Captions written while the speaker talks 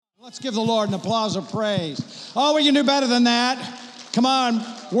Let's give the Lord an applause of praise. Oh, we can do better than that. Come on.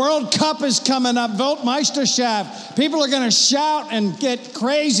 World Cup is coming up. Weltmeisterschaft. People are going to shout and get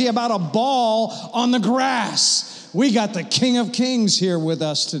crazy about a ball on the grass. We got the King of Kings here with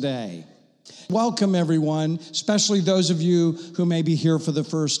us today. Welcome, everyone, especially those of you who may be here for the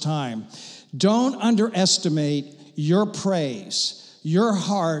first time. Don't underestimate your praise, your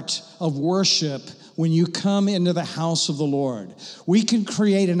heart of worship when you come into the house of the Lord. We can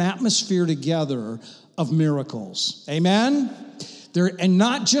create an atmosphere together of miracles. Amen? And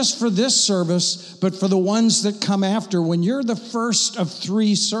not just for this service, but for the ones that come after. When you're the first of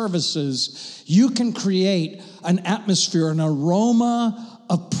 3 services, you can create an atmosphere, an aroma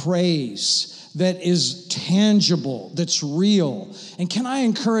of praise that is tangible, that's real. And can I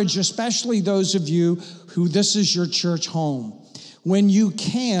encourage, especially those of you who this is your church home, when you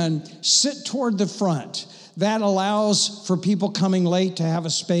can, sit toward the front. That allows for people coming late to have a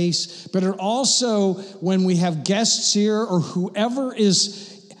space, but it also, when we have guests here or whoever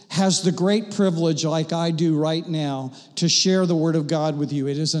has the great privilege, like I do right now, to share the Word of God with you.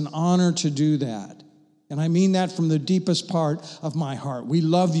 It is an honor to do that. And I mean that from the deepest part of my heart. We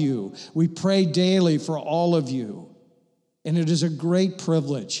love you. We pray daily for all of you. And it is a great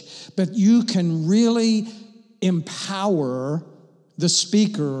privilege. But you can really empower the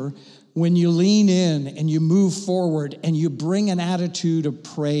speaker when you lean in and you move forward and you bring an attitude of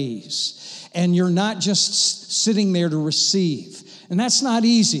praise. And you're not just sitting there to receive. And that's not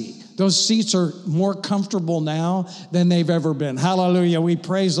easy. Those seats are more comfortable now than they've ever been. Hallelujah. We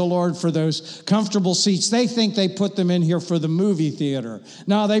praise the Lord for those comfortable seats. They think they put them in here for the movie theater.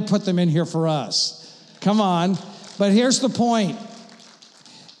 No, they put them in here for us. Come on. But here's the point.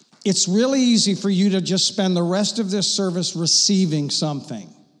 It's really easy for you to just spend the rest of this service receiving something.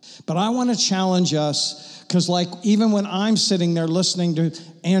 But I want to challenge us, because like even when I'm sitting there listening to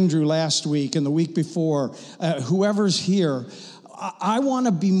Andrew last week and the week before, whoever's here, I want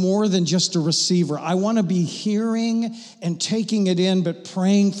to be more than just a receiver. I want to be hearing and taking it in, but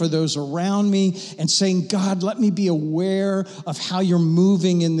praying for those around me and saying, God, let me be aware of how you're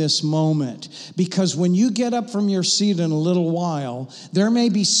moving in this moment. Because when you get up from your seat in a little while, there may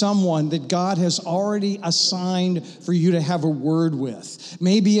be someone that God has already assigned for you to have a word with.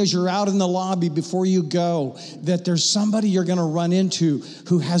 Maybe as you're out in the lobby before you go, that there's somebody you're going to run into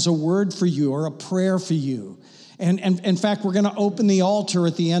who has a word for you or a prayer for you. And in fact, we're going to open the altar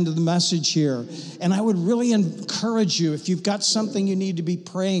at the end of the message here. And I would really encourage you, if you've got something you need to be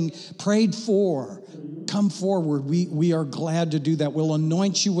prayed for, come forward. We are glad to do that. We'll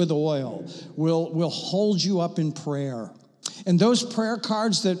anoint you with oil. We'll hold you up in prayer. And those prayer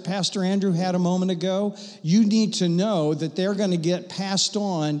cards that Pastor Andrew had a moment ago, you need to know that they're going to get passed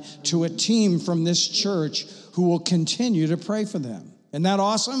on to a team from this church who will continue to pray for them. Isn't that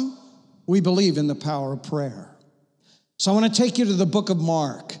awesome? We believe in the power of prayer. So I want to take you to the book of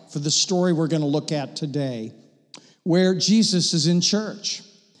Mark for the story we're going to look at today, where Jesus is in church.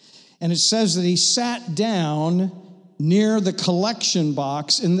 And it says that he sat down near the collection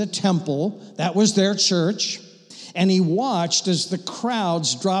box in the temple. That was their church. And he watched as the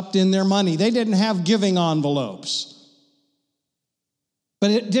crowds dropped in their money. They didn't have giving envelopes.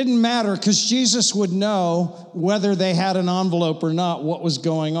 But it didn't matter, because Jesus would know whether they had an envelope or not, what was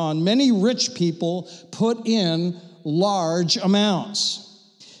going on. Many rich people put in large amounts.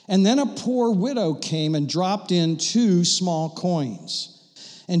 And then a poor widow came and dropped in 2 small coins.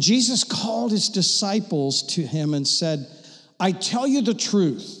 And Jesus called his disciples to him and said, I tell you the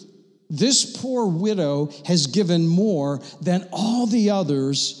truth, this poor widow has given more than all the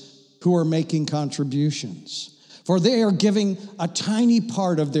others who are making contributions. For they are giving a tiny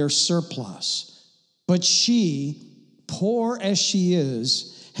part of their surplus. But she, poor as she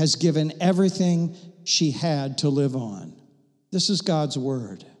is, has given everything she had to live on. This is God's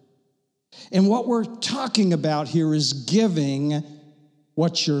word. And what we're talking about here is giving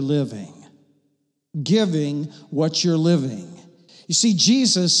what you're living. Giving what you're living. You see,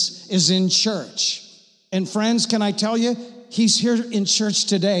 Jesus is in church. And friends, can I tell you, he's here in church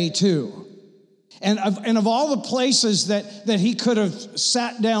today too. And of all the places that he could have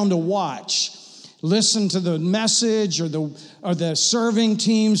sat down to watch, listen to the message or the serving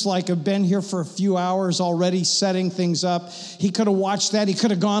teams, like have been here for a few hours already setting things up. He could have watched that. He could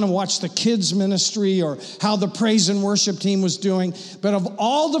have gone and watched the kids ministry or how the praise and worship team was doing. But of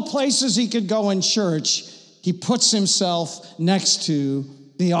all the places he could go in church, he puts himself next to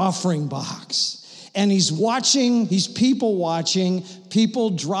the offering box. And he's people watching,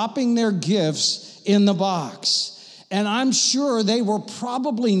 people dropping their gifts in the box. And I'm sure they were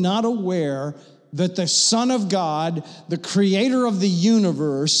probably not aware that the Son of God, the creator of the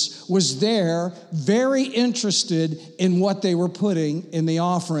universe, was there, very interested in what they were putting in the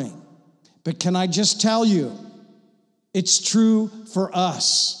offering. But can I just tell you, it's true for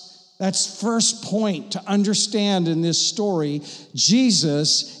us. That's first point to understand in this story.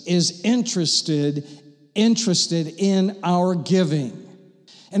 Jesus is interested in our giving.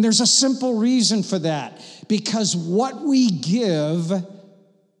 And there's a simple reason for that. Because what we give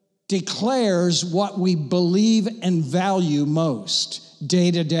declares what we believe and value most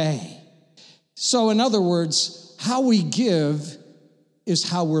day to day. So in other words, how we give is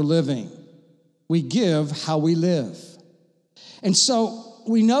how we're living. We give how we live. And so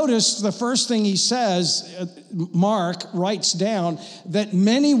we notice the first thing he says, Mark writes down, that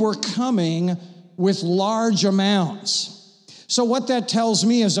many were coming with large amounts. So what that tells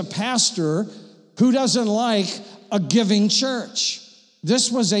me as a pastor, who doesn't like a giving church?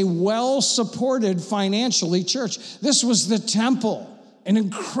 This was a well-supported financially church. This was the temple, an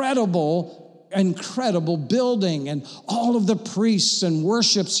incredible building, and all of the priests and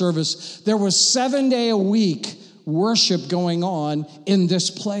worship service. There was 7 days a week worship going on in this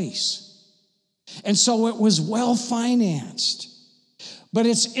place. And so it was well-financed. But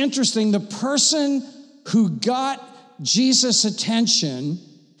it's interesting, the person who got Jesus' attention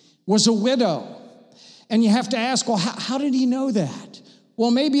was a widow. And you have to ask, well, how did he know that?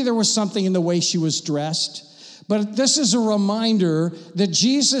 Well, maybe there was something in the way she was dressed. But this is a reminder that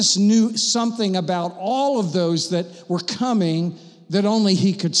Jesus knew something about all of those that were coming that only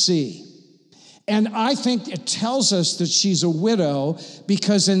he could see. And I think it tells us that she's a widow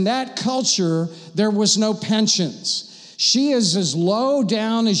because in that culture, there was no pensions. She is as low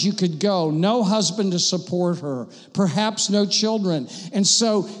down as you could go, no husband to support her, perhaps no children. And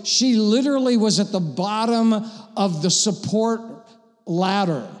so she literally was at the bottom of the support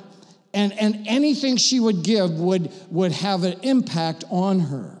ladder. And anything she would give would have an impact on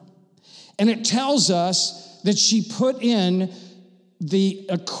her. And it tells us that she put in the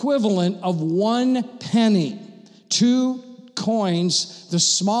equivalent of 1 penny, 2 coins, the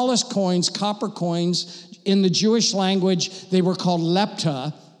smallest coins, copper coins. In the Jewish language, they were called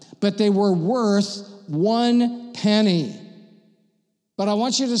lepta, but they were worth 1 penny. But I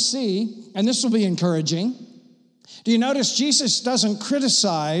want you to see, and this will be encouraging. Do you notice Jesus doesn't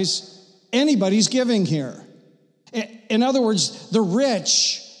criticize anybody's giving here? In other words, the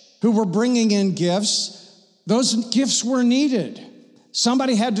rich who were bringing in gifts, those gifts were needed.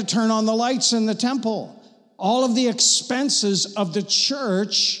 Somebody had to turn on the lights in the temple. All of the expenses of the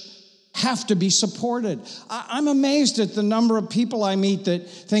church have to be supported. I'm amazed at the number of people I meet that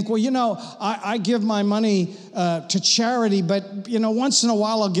think, well, I give my money to charity, but, once in a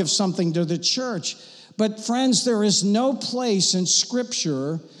while I'll give something to the church. But friends, there is no place in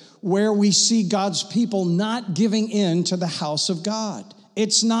Scripture where we see God's people not giving in to the house of God.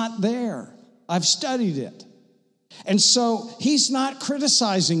 It's not there. I've studied it. And so he's not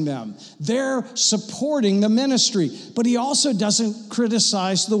criticizing them. They're supporting the ministry. But he also doesn't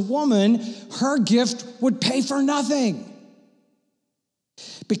criticize the woman. Her gift would pay for nothing.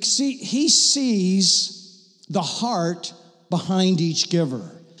 Because he sees the heart behind each giver,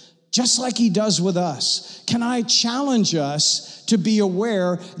 just like he does with us. Can I challenge us to be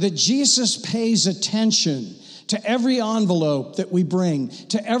aware that Jesus pays attention to every envelope that we bring,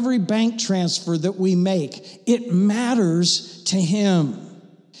 to every bank transfer that we make? It matters to him.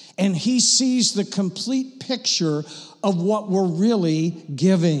 And he sees the complete picture of what we're really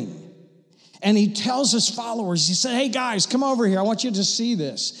giving. And he tells his followers, he said, hey guys, come over here. I want you to see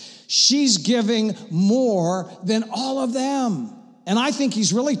this. She's giving more than all of them. And I think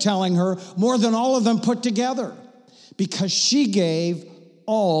he's really telling her more than all of them put together, because she gave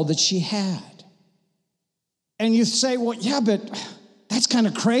all that she had. And you say, well, yeah, but that's kind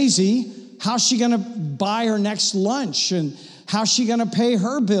of crazy. How's she going to buy her next lunch? And how's she going to pay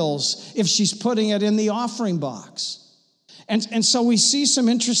her bills if she's putting it in the offering box? And so we see some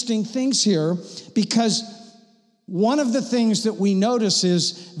interesting things here, because one of the things that we notice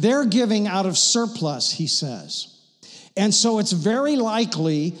is they're giving out of surplus, he says. And so it's very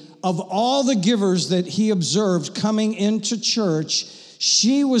likely of all the givers that he observed coming into church,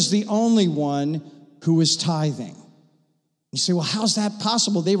 she was the only one who was tithing. You say, well, how's that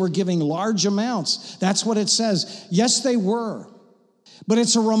possible? They were giving large amounts. That's what it says. Yes, they were. But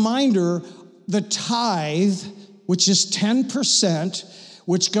it's a reminder, the tithe, which is 10%,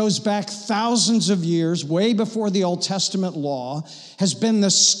 which goes back thousands of years, way before the Old Testament law, has been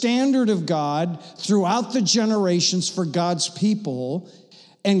the standard of God throughout the generations for God's people.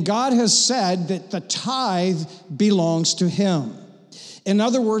 And God has said that the tithe belongs to him. In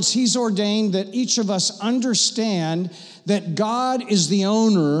other words, he's ordained that each of us understand that God is the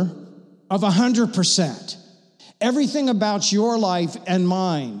owner of 100%. Everything about your life and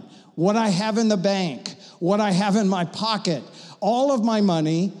mine, what I have in the bank, what I have in my pocket, all of my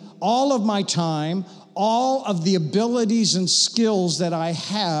money, all of my time, all of the abilities and skills that I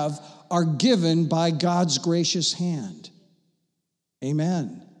have are given by God's gracious hand.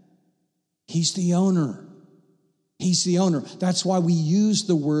 Amen. He's the owner. He's the owner. That's why we use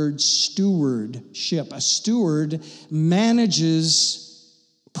the word stewardship. A steward manages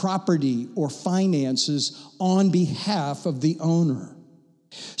property or finances on behalf of the owner.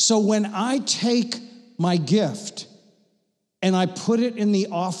 So when I take my gift and I put it in the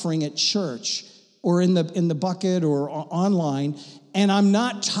offering at church or in the bucket or online, and I'm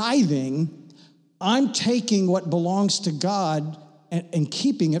not tithing, I'm taking what belongs to God and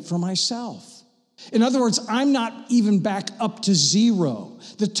keeping it for myself. In other words, I'm not even back up to zero.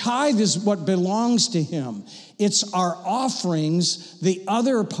 The tithe is what belongs to him. It's our offerings, the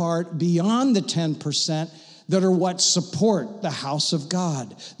other part beyond the 10%, that are what support the house of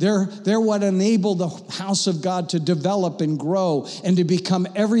God. They're what enable the house of God to develop and grow and to become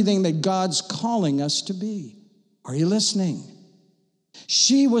everything that God's calling us to be. Are you listening?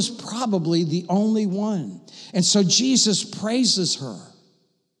 She was probably the only one. And so Jesus praises her.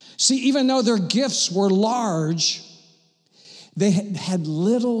 See, even though their gifts were large, they had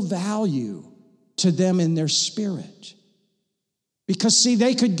little value to them in their spirit. Because, see,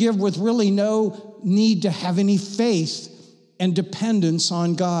 they could give with really no need to have any faith and dependence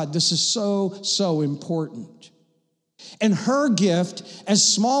on God. This is so important. And her gift, as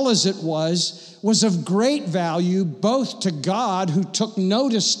small as it was of great value both to God, who took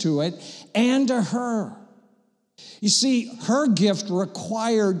notice to it, and to her. You see, her gift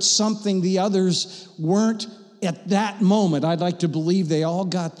required something the others weren't at that moment. I'd like to believe they all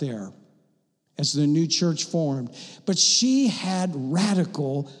got there as the new church formed. But she had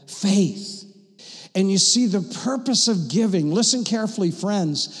radical faith. And you see, the purpose of giving, listen carefully,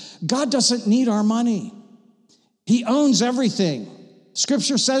 friends, God doesn't need our money. He owns everything.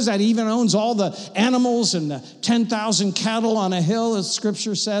 Scripture says that he even owns all the animals and the 10,000 cattle on a hill, as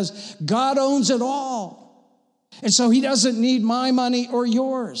Scripture says. God owns it all. And so he doesn't need my money or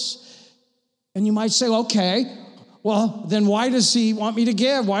yours. And you might say, okay, well, then why does he want me to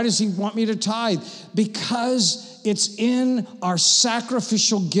give? Why does he want me to tithe? Because it's in our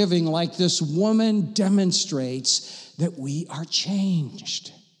sacrificial giving, like this woman demonstrates, that we are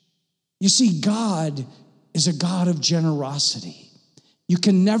changed. You see, God is a God of generosity. You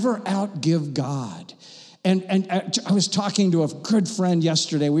can never outgive God. And I was talking to a good friend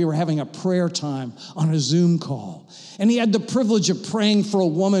yesterday. We were having a prayer time on a Zoom call. And he had the privilege of praying for a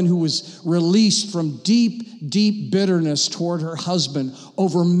woman who was released from deep bitterness toward her husband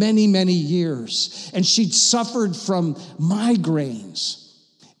over many, many years. And she'd suffered from migraines.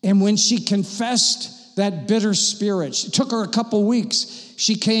 And when she confessed that bitter spirit, it took her a couple weeks.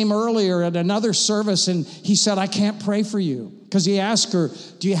 She came earlier at another service and he said, I can't pray for you. Because he asked her,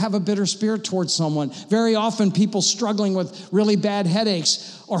 do you have a bitter spirit towards someone? Very often people struggling with really bad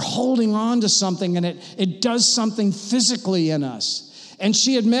headaches are holding on to something, and it does something physically in us. And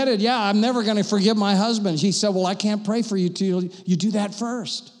she admitted, yeah, I'm never going to forgive my husband. She said, well, I can't pray for you till you do that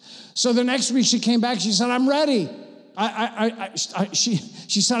first. So the next week she came back, she said, I'm ready.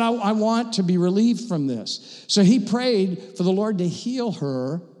 She said, I want to be relieved from this. So he prayed for the Lord to heal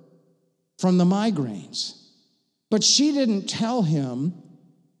her from the migraines. But she didn't tell him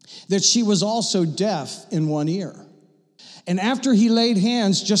that she was also deaf in one ear. And after he laid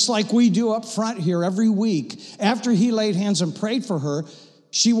hands, just like we do up front here every week, after he laid hands and prayed for her,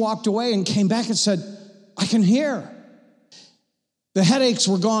 she walked away and came back and said, I can hear. The headaches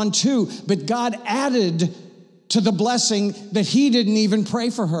were gone too, but God added to the blessing that he didn't even pray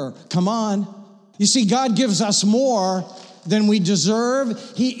for her. Come on. You see, God gives us more than we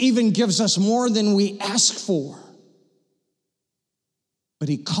deserve. He even gives us more than we ask for. But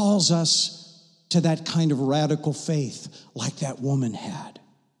he calls us to that kind of radical faith like that woman had.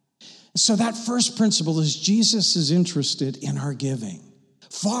 So that first principle is Jesus is interested in our giving,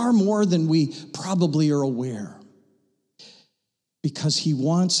 far more than we probably are aware, because he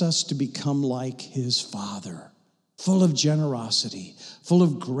wants us to become like his Father, full of generosity, full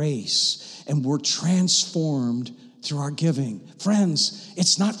of grace, and we're transformed through our giving. Friends,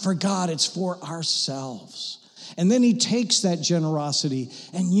 it's not for God, it's for ourselves. And then he takes that generosity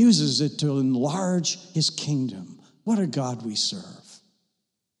and uses it to enlarge his kingdom. What a God we serve.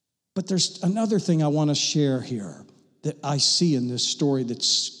 But there's another thing I want to share here that I see in this story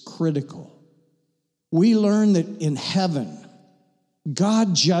that's critical. We learn that in heaven,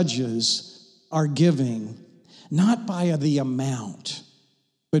 God judges our giving not by the amount,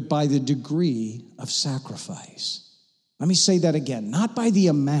 but by the degree of sacrifice. Let me say that again, not by the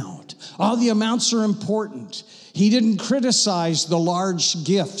amount. All the amounts are important. He didn't criticize the large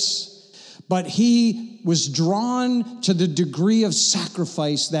gifts, but he was drawn to the degree of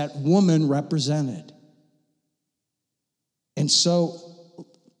sacrifice that woman represented. And so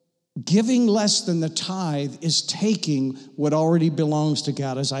giving less than the tithe is taking what already belongs to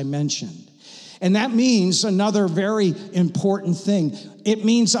God, as I mentioned. And that means another very important thing. It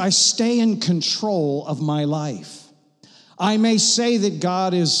means I stay in control of my life. I may say that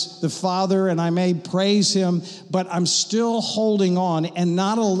God is the Father and I may praise Him, but I'm still holding on and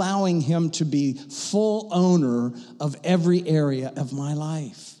not allowing Him to be full owner of every area of my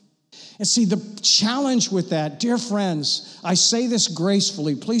life. And see, the challenge with that, dear friends, I say this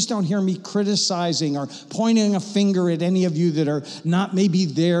gracefully. Please don't hear me criticizing or pointing a finger at any of you that are not maybe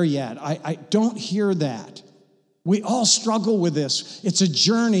there yet. I don't hear that. We all struggle with this. It's a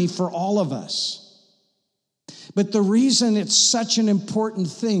journey for all of us. But the reason it's such an important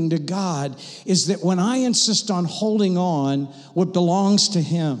thing to God is that when I insist on holding on what belongs to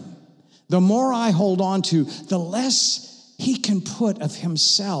Him, the more I hold on to, the less He can put of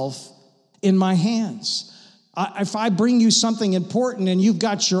Himself in my hands. If I bring you something important and you've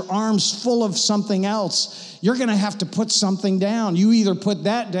got your arms full of something else, you're going to have to put something down. You either put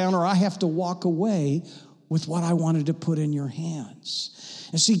that down or I have to walk away with what I wanted to put in your hands.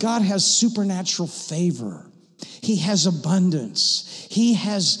 And see, God has supernatural favor. He has abundance. He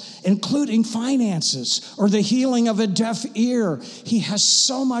has, including finances or the healing of a deaf ear. He has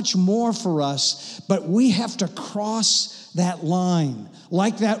so much more for us, but we have to cross that line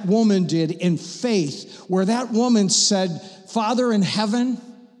like that woman did in faith, where that woman said, Father in heaven,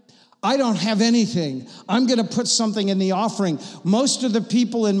 I don't have anything. I'm going to put something in the offering. Most of the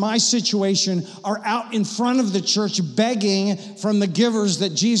people in my situation are out in front of the church begging from the givers that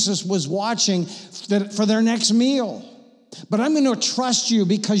Jesus was watching for their next meal. But I'm going to trust you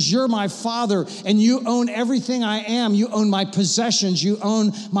because you're my Father and you own everything I am. You own my possessions. You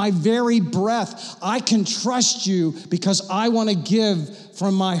own my very breath. I can trust you because I want to give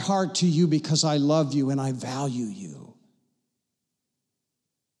from my heart to you because I love you and I value you.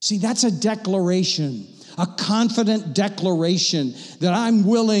 See, that's a declaration, a confident declaration that I'm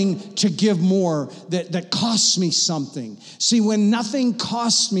willing to give more, that costs me something. See, when nothing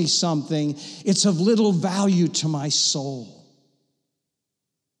costs me something, it's of little value to my soul.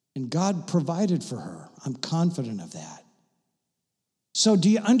 And God provided for her. I'm confident of that. So do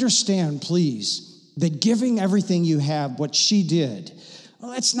you understand, please, that giving everything you have, what she did,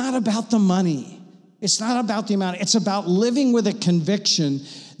 well, it's not about the money. It's not about the amount. It's about living with a conviction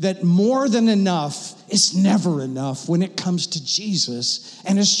that more than enough is never enough when it comes to Jesus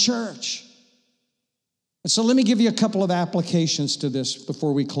and His church. And so let me give you a couple of applications to this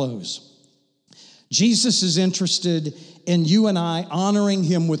before we close. Jesus is interested in you and I honoring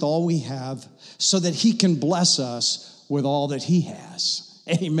Him with all we have so that He can bless us with all that He has.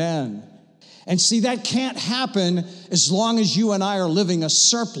 Amen. And see, that can't happen as long as you and I are living a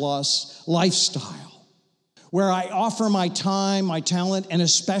surplus lifestyle, where I offer my time, my talent, and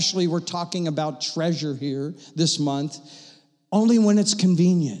especially we're talking about treasure here this month, only when it's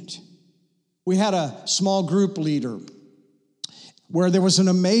convenient. We had a small group leader where there was an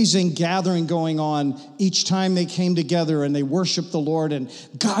amazing gathering going on each time they came together and they worshiped the Lord and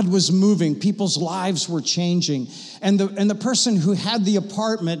God was moving. People's lives were changing. And the person who had the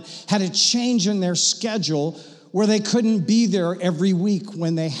apartment had a change in their schedule where they couldn't be there every week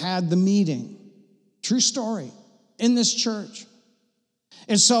when they had the meeting. True story in this church.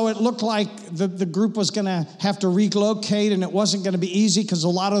 And so it looked like the group was going to have to relocate, and it wasn't going to be easy because a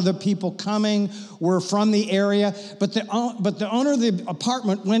lot of the people coming were from the area. But the owner of the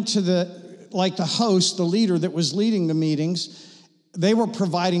apartment went to the host, the leader that was leading the meetings. They were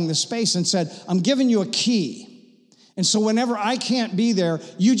providing the space and said, I'm giving you a key. And so whenever I can't be there,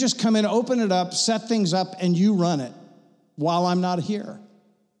 you just come in, open it up, set things up, and you run it while I'm not here.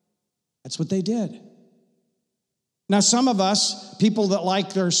 That's what they did. Now, some of us, people that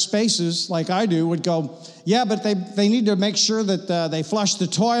like their spaces like I do, would go, yeah, but they need to make sure that they flush the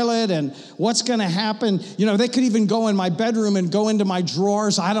toilet and what's going to happen. You know, they could even go in my bedroom and go into my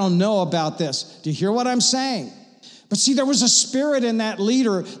drawers. I don't know about this. Do you hear what I'm saying? But see, there was a spirit in that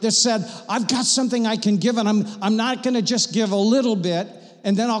leader that said, I've got something I can give, and I'm not going to just give a little bit,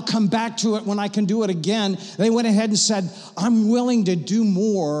 and then I'll come back to it when I can do it again. They went ahead and said, I'm willing to do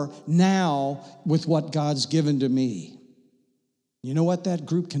more now with what God's given to me. You know what? That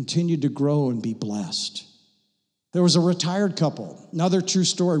group continued to grow and be blessed. There was a retired couple, another true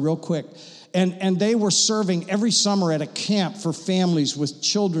story real quick. And they were serving every summer at a camp for families with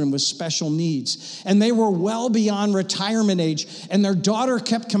children with special needs. And they were well beyond retirement age. And their daughter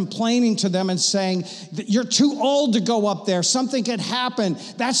kept complaining to them and saying, you're too old to go up there. Something could happen.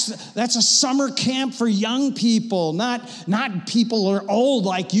 That's a summer camp for young people, not people who are old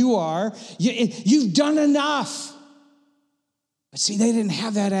like you are. You've done enough. But see, they didn't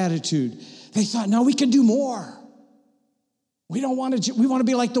have that attitude. They thought, no, we can do more. We want to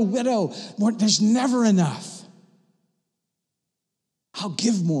be like the widow. There's never enough. I'll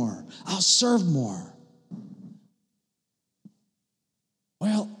give more. I'll serve more.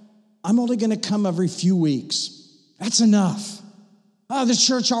 Well, I'm only going to come every few weeks. That's enough. Oh, the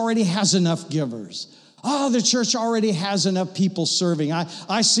church already has enough givers. Oh, the church already has enough people serving.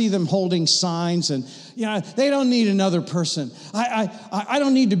 I see them holding signs, and they don't need another person. I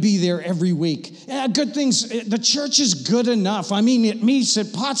don't need to be there every week. Yeah, good things. The church is good enough. I mean, it meets at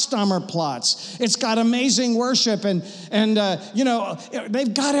Potsdamer Platz. It's got amazing worship, and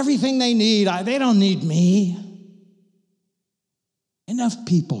they've got everything they need. They don't need me. Enough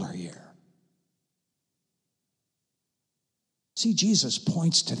people are here. See, Jesus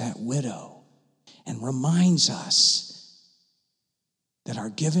points to that widow and reminds us that our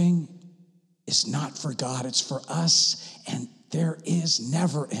giving is not for God, it's for us, and there is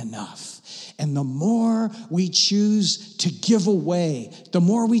never enough. And the more we choose to give away, the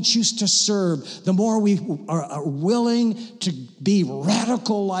more we choose to serve, the more we are willing to be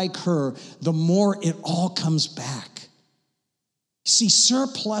radical like her, the more it all comes back. See,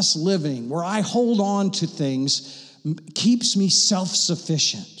 surplus living, where I hold on to things, keeps me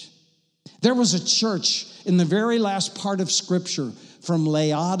self-sufficient. There was a church in the very last part of Scripture from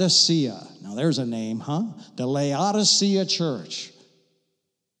Laodicea. Now, there's a name, huh? The Laodicea church.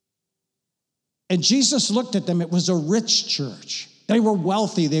 And Jesus looked at them. It was a rich church. They were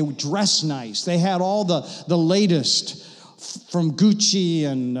wealthy. They dressed nice. They had all the latest from Gucci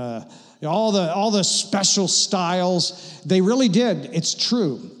and all the special styles. They really did. It's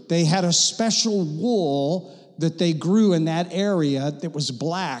true. They had a special wool that they grew in that area that was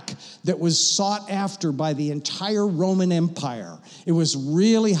black, that was sought after by the entire Roman Empire. It was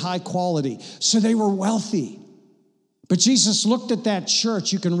really high quality. So they were wealthy. But Jesus looked at that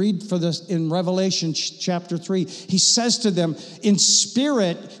church. You can read for this in Revelation chapter 3. He says to them, in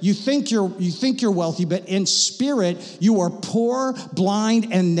spirit, you think you're wealthy, but in spirit, you are poor,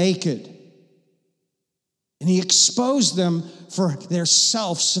 blind, and naked. And he exposed them for their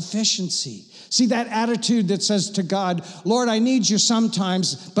self-sufficiency. See, that attitude that says to God, Lord, I need you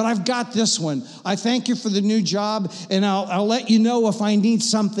sometimes, but I've got this one. I thank you for the new job, and I'll let you know if I need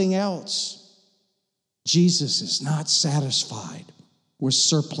something else. Jesus is not satisfied with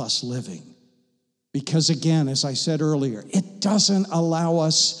surplus living because, again, as I said earlier, it doesn't allow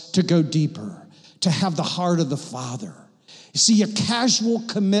us to go deeper, to have the heart of the Father. You see, a casual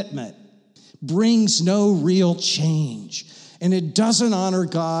commitment brings no real change. And it doesn't honor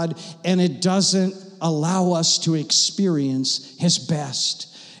God, and it doesn't allow us to experience His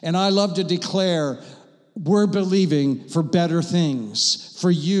best. And I love to declare, we're believing for better things,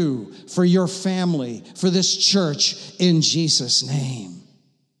 for you, for your family, for this church, in Jesus' name.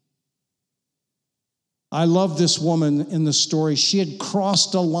 I love this woman in the story. She had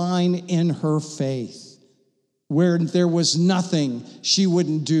crossed a line in her faith where there was nothing she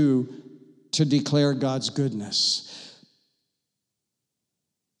wouldn't do to declare God's goodness.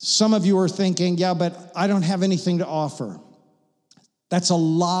 Some of you are thinking, yeah, but I don't have anything to offer. That's a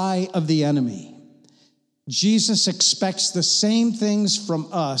lie of the enemy. Jesus expects the same things from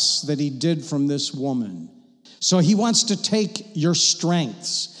us that he did from this woman. So he wants to take your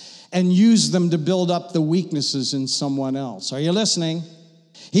strengths and use them to build up the weaknesses in someone else. Are you listening?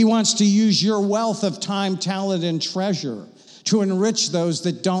 He wants to use your wealth of time, talent, and treasure to enrich those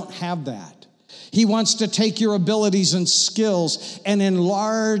that don't have that. He wants to take your abilities and skills and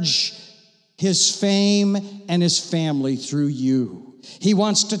enlarge his fame and his family through you. He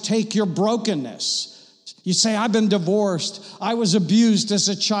wants to take your brokenness. You say, I've been divorced. I was abused as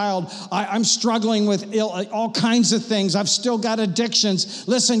a child. I'm struggling with all kinds of things. I've still got addictions.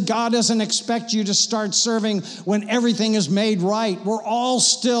 Listen, God doesn't expect you to start serving when everything is made right. We're all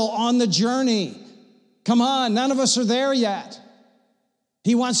still on the journey. Come on, none of us are there yet.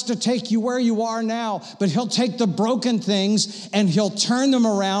 He wants to take you where you are now, but he'll take the broken things and he'll turn them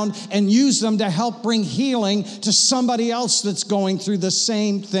around and use them to help bring healing to somebody else that's going through the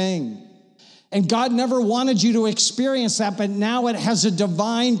same thing. And God never wanted you to experience that, but now it has a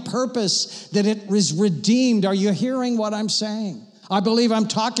divine purpose that it is redeemed. Are you hearing what I'm saying? I believe I'm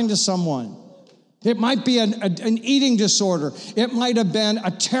talking to someone. It might be an eating disorder. It might have been a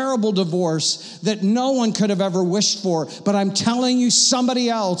terrible divorce that no one could have ever wished for. But I'm telling you, somebody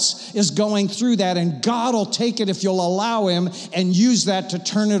else is going through that, and God will take it if you'll allow him and use that to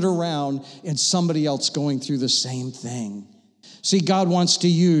turn it around in somebody else going through the same thing. See, God wants to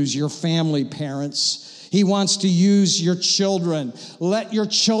use your family, parents. He wants to use your children. Let your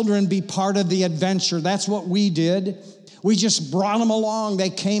children be part of the adventure. That's what we did. We just brought them along.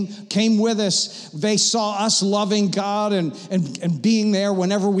 They came with us. They saw us loving God and being there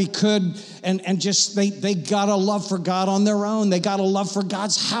whenever we could. And just they got a love for God on their own. They got a love for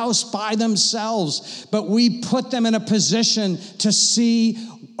God's house by themselves. But we put them in a position to see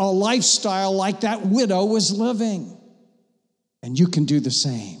a lifestyle like that widow was living. And you can do the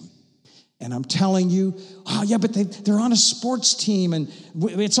same. And I'm telling you, oh yeah, but they're on a sports team and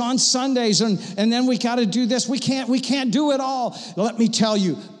it's on Sundays and then we got to do this. We can't do it all. Let me tell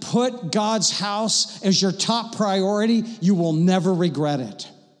you, put God's house as your top priority. You will never regret it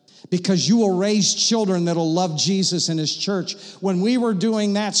because you will raise children that'll love Jesus and his church. When we were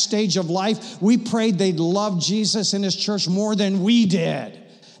doing that stage of life, we prayed they'd love Jesus and his church more than we did.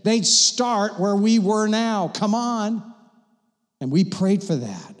 They'd start where we were now. Come on. And we prayed for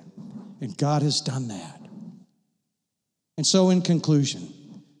that. And God has done that. And so in conclusion,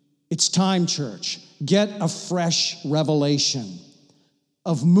 it's time, church, get a fresh revelation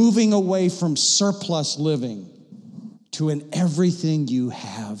of moving away from surplus living to an everything you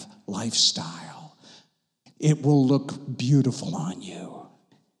have lifestyle. It will look beautiful on you.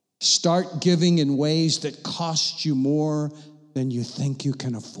 Start giving in ways that cost you more than you think you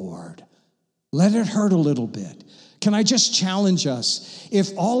can afford. Let it hurt a little bit. Can I just challenge us?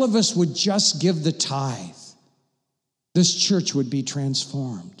 If all of us would just give the tithe, this church would be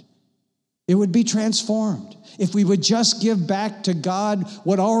transformed. It would be transformed if we would just give back to God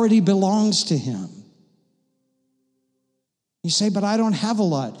what already belongs to him. You say, but I don't have a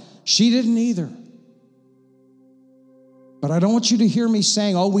lot. She didn't either. But I don't want you to hear me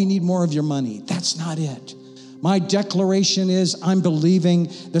saying, oh, we need more of your money. That's not it. My declaration is I'm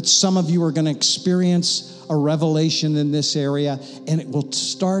believing that some of you are going to experience a revelation in this area, and it will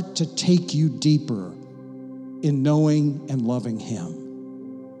start to take you deeper in knowing and loving him.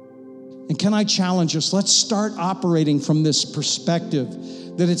 And can I challenge us? Let's start operating from this perspective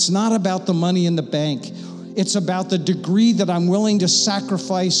that it's not about the money in the bank. It's about the degree that I'm willing to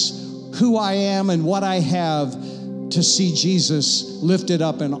sacrifice who I am and what I have to see Jesus lifted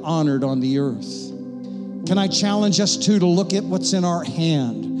up and honored on the earth. Can I challenge us too to look at what's in our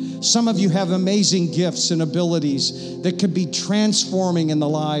hand? Some of you have amazing gifts and abilities that could be transforming in the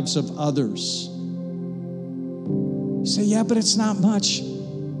lives of others. You say, yeah, but it's not much.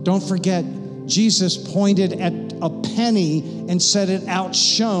 Don't forget, Jesus pointed at a penny and said it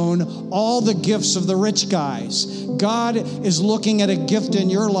outshone all the gifts of the rich guys. God is looking at a gift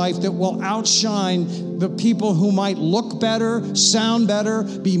in your life that will outshine the people who might look better, sound better,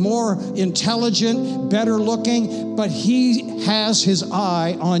 be more intelligent, better looking, but he has his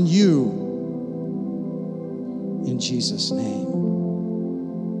eye on you. In Jesus' name.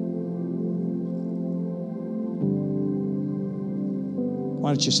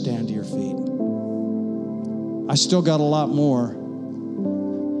 Why don't you stand to your feet? I still got a lot more,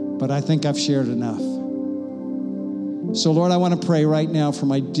 but I think I've shared enough. So, Lord, I want to pray right now for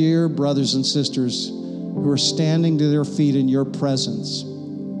my dear brothers and sisters who are standing to their feet in your presence.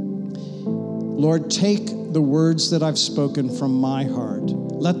 Lord, take the words that I've spoken from my heart.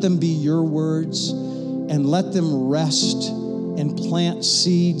 Let them be your words, and let them rest and plant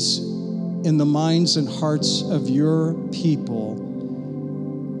seeds in the minds and hearts of your people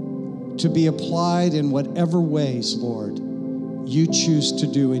to be applied in whatever ways, Lord, you choose to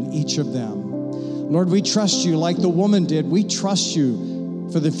do in each of them. Lord, we trust you like the woman did. We trust you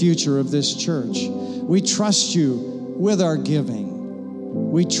for the future of this church. We trust you with our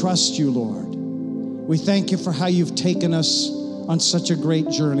giving. We trust you, Lord. We thank you for how you've taken us on such a great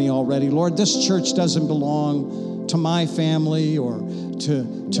journey already. Lord, this church doesn't belong to my family or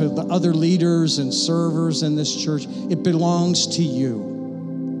to the other leaders and servers in this church. It belongs to you.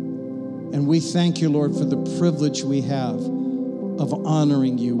 And we thank you, Lord, for the privilege we have of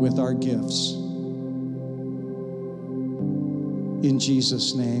honoring you with our gifts. In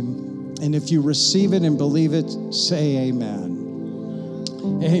Jesus' name. And if you receive it and believe it, say amen.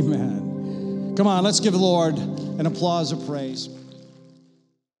 Amen. Come on, let's give the Lord an applause of praise.